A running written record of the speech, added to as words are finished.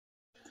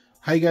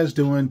How you guys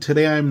doing?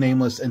 Today I'm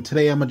Nameless, and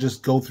today I'm gonna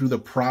just go through the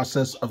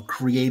process of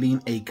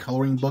creating a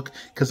coloring book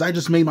because I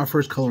just made my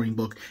first coloring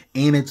book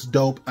and it's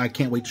dope. I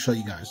can't wait to show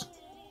you guys.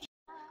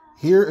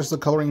 Here is the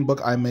coloring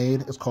book I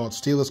made. It's called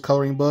Steel's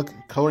Coloring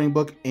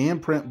Book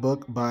and Print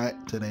Book by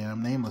Today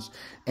I'm Nameless.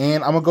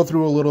 And I'm gonna go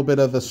through a little bit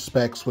of the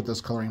specs with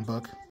this coloring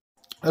book.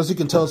 As you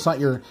can tell, it's not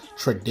your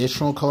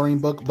traditional coloring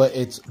book, but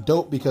it's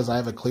dope because I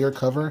have a clear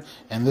cover,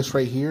 and this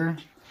right here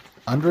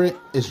under it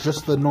is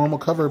just the normal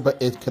cover,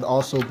 but it could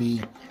also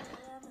be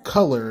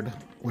colored,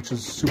 which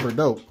is super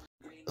dope.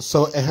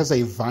 So it has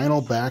a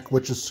vinyl back,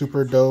 which is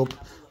super dope.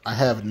 I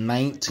have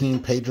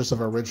 19 pages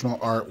of original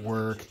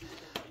artwork,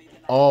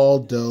 all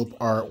dope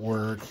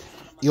artwork.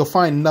 You'll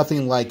find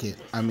nothing like it.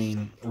 I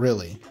mean,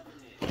 really.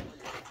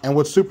 And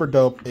what's super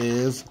dope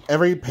is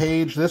every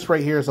page, this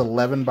right here is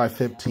 11 by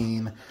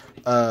 15.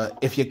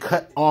 If you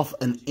cut off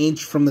an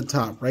inch from the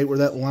top, right where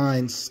that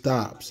line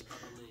stops,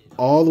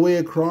 all the way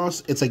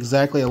across, it's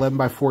exactly 11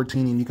 by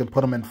 14, and you can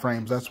put them in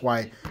frames. That's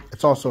why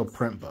it's also a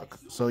print book.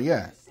 So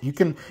yeah, you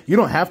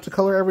don't have to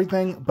color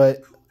everything,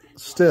 but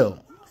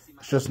still,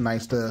 it's just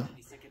nice to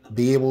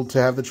be able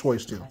to have the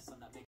choice to.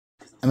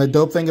 And the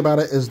dope thing about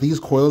it is these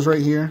coils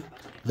right here,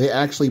 they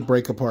actually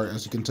break apart,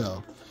 as you can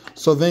tell.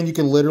 So then you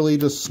can literally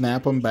just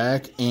snap them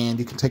back, and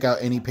you can take out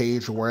any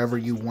page or wherever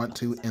you want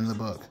to in the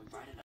book.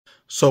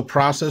 So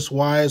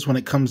process-wise, when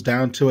it comes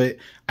down to it,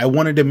 I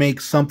wanted to make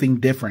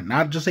something different.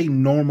 Not just a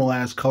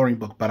normal-ass coloring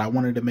book, but I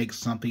wanted to make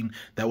something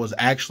that was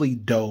actually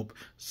dope,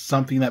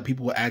 something that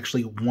people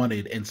actually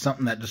wanted, and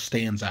something that just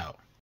stands out.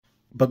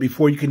 But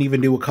before you can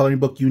even do a coloring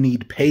book, you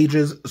need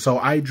pages. So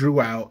I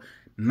drew out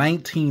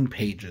 19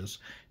 pages,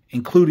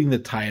 including the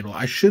title.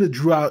 I should have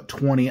drew out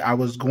 20. I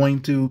was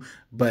going to,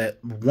 but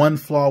one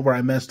flaw where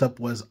I messed up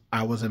was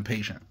I was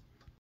impatient.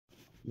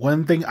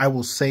 One thing I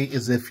will say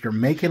is if you're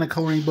making a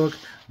coloring book,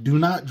 do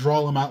not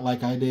draw them out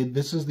like I did.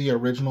 This is the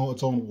original.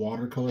 It's on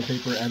watercolor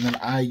paper, and then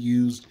I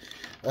used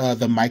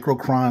the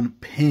Microcron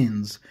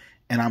pens.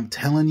 And I'm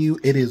telling you,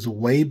 it is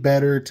way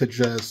better to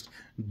just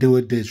do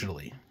it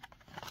digitally.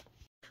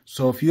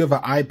 So if you have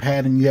an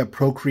iPad and you have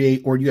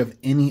Procreate, or you have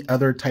any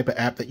other type of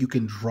app that you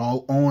can draw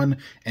on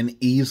and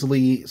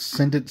easily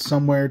send it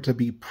somewhere to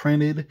be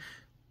printed,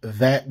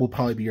 that will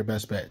probably be your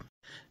best bet.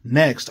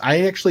 Next,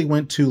 I actually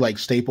went to like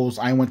Staples.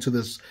 I went to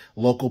this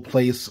local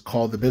place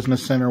called the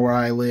Business Center where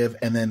I live.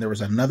 And then there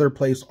was another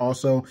place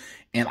also.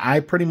 And I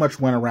pretty much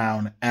went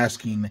around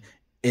asking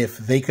if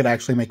they could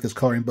actually make this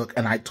coloring book.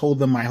 And I told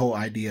them my whole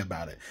idea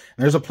about it.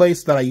 And there's a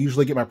place that I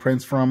usually get my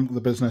prints from,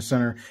 the Business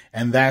Center.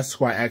 And that's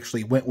who I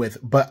actually went with.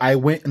 But I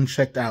went and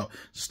checked out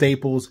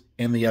Staples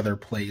and the other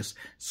place.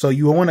 So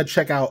you want to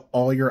check out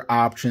all your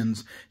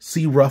options,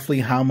 see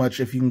roughly how much,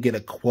 if you can get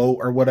a quote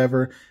or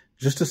whatever,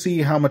 just to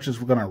see how much is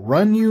going to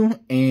run you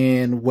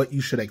and what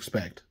you should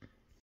expect.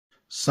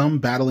 Some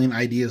battling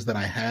ideas that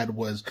I had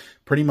was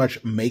pretty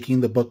much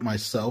making the book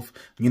myself,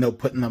 you know,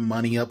 putting the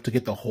money up to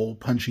get the hole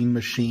punching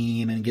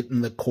machine and getting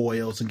the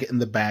coils and getting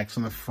the backs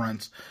and the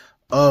fronts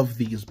of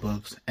these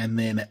books, and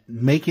then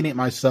making it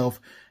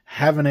myself,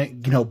 having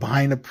it, you know,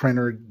 buying a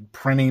printer,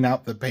 printing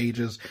out the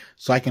pages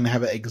so I can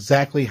have it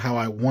exactly how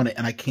I want it.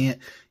 And I can't,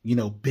 you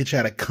know, bitch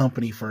at a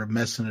company for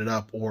messing it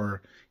up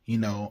or, you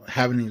know,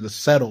 having to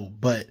settle.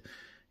 But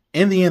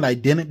in the end, I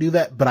didn't do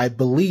that. But I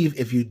believe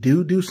if you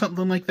do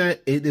something like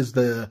that, it is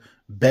the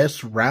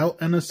best route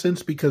in a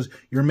sense, because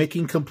you're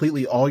making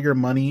completely all your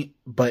money,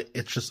 but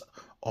it's just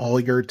all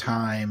your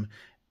time.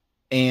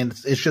 And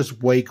it's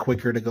just way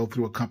quicker to go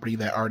through a company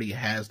that already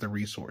has the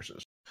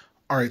resources.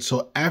 All right,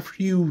 so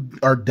after you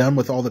are done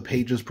with all the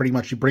pages, pretty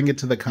much you bring it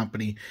to the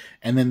company,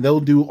 and then they'll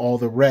do all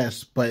the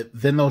rest, but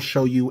then they'll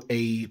show you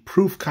a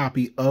proof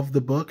copy of the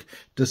book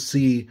to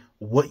see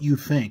what you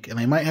think. And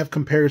they might have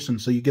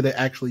comparisons, so you get to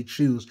actually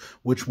choose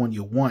which one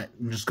you want.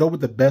 And just go with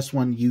the best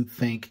one you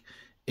think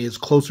is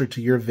closer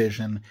to your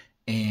vision,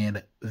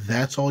 and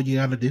that's all you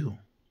got to do.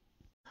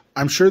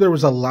 I'm sure there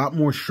was a lot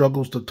more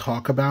struggles to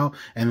talk about,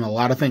 and a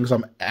lot of things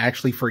I'm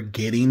actually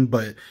forgetting,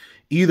 but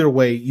either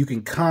way, you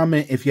can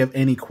comment if you have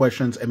any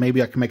questions, and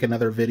maybe I can make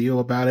another video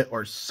about it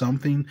or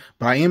something.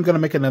 But I am going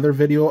to make another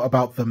video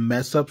about the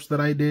mess ups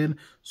that I did.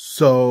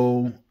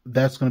 So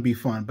that's going to be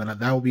fun, but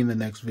that will be in the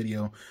next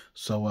video.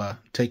 So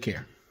take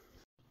care.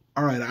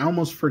 All right, I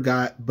almost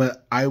forgot,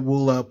 but I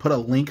will put a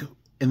link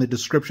in the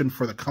description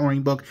for the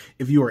coloring book.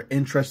 If you are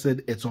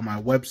interested, it's on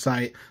my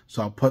website.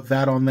 So I'll put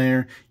that on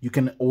there. You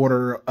can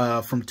order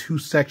from 2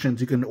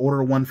 sections. You can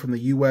order one from the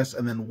US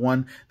and then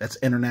one that's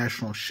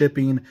international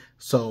shipping.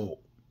 So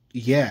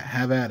yeah,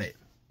 have at it.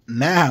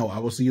 Now I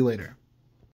will see you later.